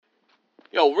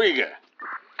Yo, Riga,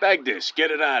 bag this.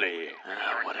 Get it out of here.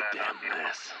 Ah, what a damn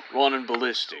mess. Running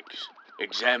ballistics.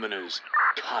 Examiners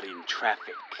caught in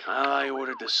traffic. I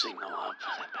ordered the signal up.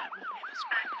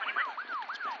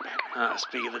 Ah,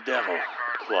 speak of the devil.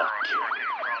 Clock kill.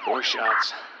 4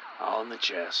 shots, all in the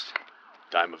chest.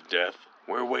 Time of death?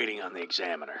 We're waiting on the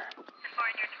examiner.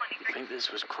 You think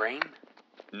this was Crane?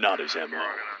 Not his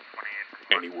M.O.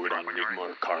 Any word on Enigma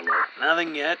or Carlo?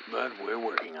 Nothing yet, but we're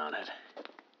working on it.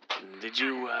 Did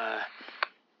you,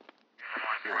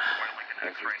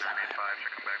 every time.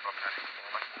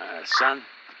 Son,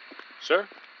 Sir?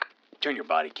 turn your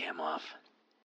body cam off.